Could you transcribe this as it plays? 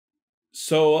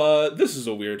This is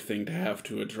a weird thing to have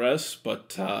to address,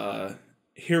 but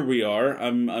here we are.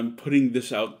 I'm putting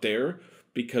this out there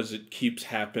because it keeps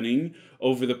happening.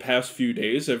 Over the past few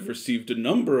days, I've received a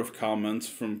number of comments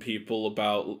from people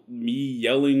about me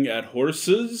yelling at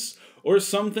horses or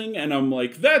something, and I'm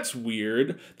like, that's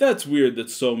weird. That's weird that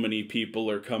so many people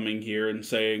are coming here and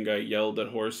saying I yelled at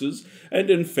horses. And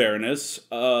in fairness,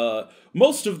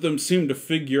 most of them seem to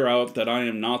figure out that I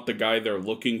am not the guy they're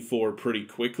looking for pretty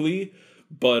quickly.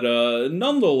 But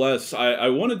nonetheless, I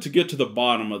wanted to get to the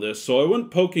bottom of this, so I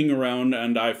went poking around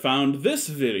and I found this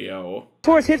video. This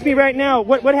horse hits me right now.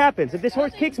 What happens if this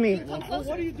horse kicks me? Well,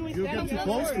 what are you doing? You get too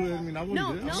close to it. I mean, I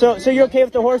wouldn't do it. So you're okay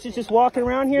if the horse is just walking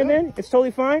around here? Then it's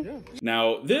totally fine. Yeah.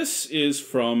 Now, this is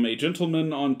from a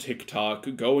gentleman on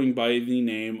TikTok going by the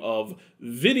name of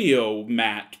Video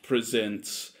Matt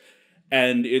Presents.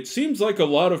 And it seems like a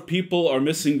lot of people are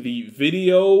missing the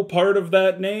video part of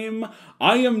that name.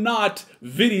 I am not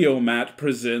Video Matt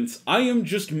Presents. I am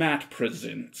just Matt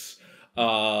Presents.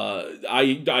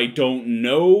 I don't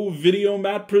know Video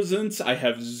Matt Presents. I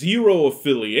have zero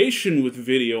affiliation with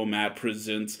Video Matt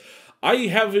Presents. I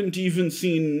haven't even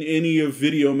seen any of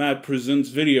Video Matt Presents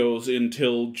videos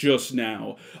until just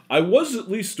now. I was at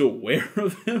least aware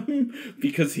of him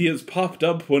because he has popped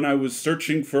up when I was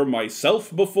searching for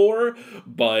myself before,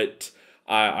 but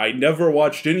I never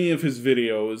watched any of his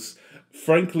videos.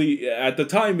 Frankly, at the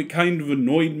time, it kind of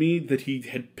annoyed me that he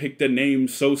had picked a name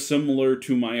so similar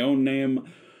to my own name,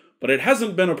 but it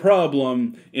hasn't been a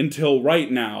problem until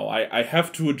right now. I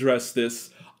have to address this.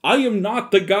 I am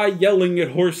not the guy yelling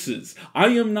at horses. I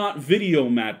am not Video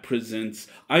Matt Presents.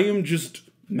 I am just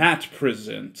Matt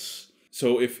Presents.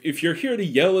 So if you're here to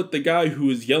yell at the guy who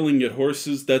is yelling at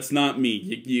horses, that's not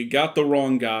me. You got the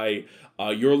wrong guy.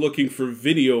 You're looking for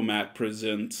Video Matt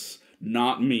Presents,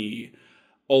 not me.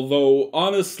 Although,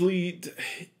 honestly,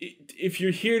 if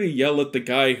you're here to yell at the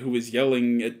guy who is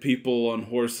yelling at people on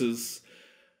horses,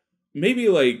 maybe,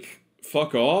 like,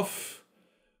 fuck off.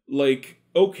 Like,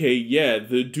 okay, yeah,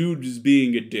 the dude is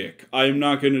being a dick. I'm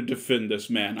not gonna defend this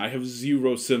man. I have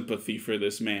zero sympathy for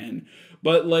this man.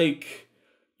 But, like,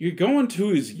 you're going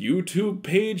to his YouTube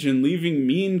page and leaving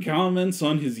mean comments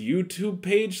on his YouTube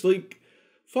page? Like,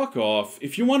 fuck off.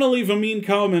 If you want to leave a mean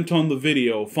comment on the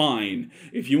video, fine.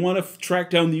 If you want to track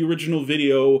down the original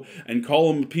video and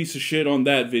call him a piece of shit on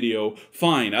that video,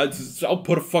 fine. I'll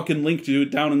put a fucking link to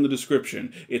it down in the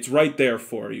description. It's right there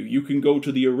for you. You can go to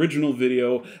the original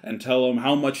video and tell him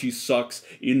how much he sucks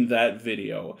in that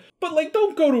video. But, like,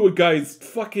 don't go to a guy's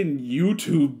fucking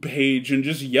YouTube page and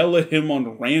just yell at him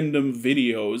on random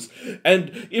videos.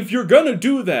 And if you're gonna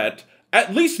do that,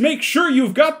 at least make sure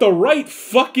you've got the right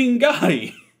fucking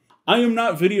guy. I am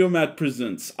not Video Matt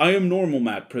Presents. I am Normal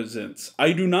Matt Presents.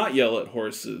 I do not yell at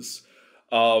horses.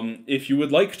 If you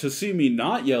would like to see me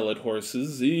not yell at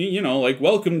horses, you know, like,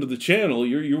 welcome to the channel.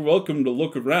 You're welcome to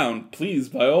look around. Please,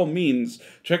 by all means,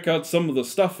 check out some of the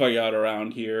stuff I got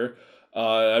around here.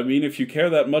 I mean, if you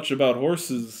care that much about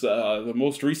horses, the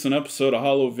most recent episode of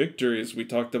Hollow Victories, we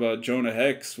talked about Jonah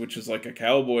Hex, which is like a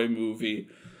cowboy movie.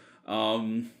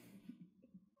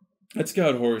 It's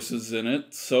got horses in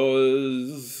it, so,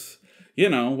 you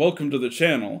know, welcome to the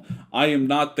channel. I am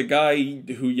not the guy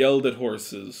who yelled at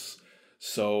horses,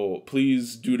 so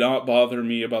please do not bother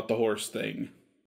me about the horse thing.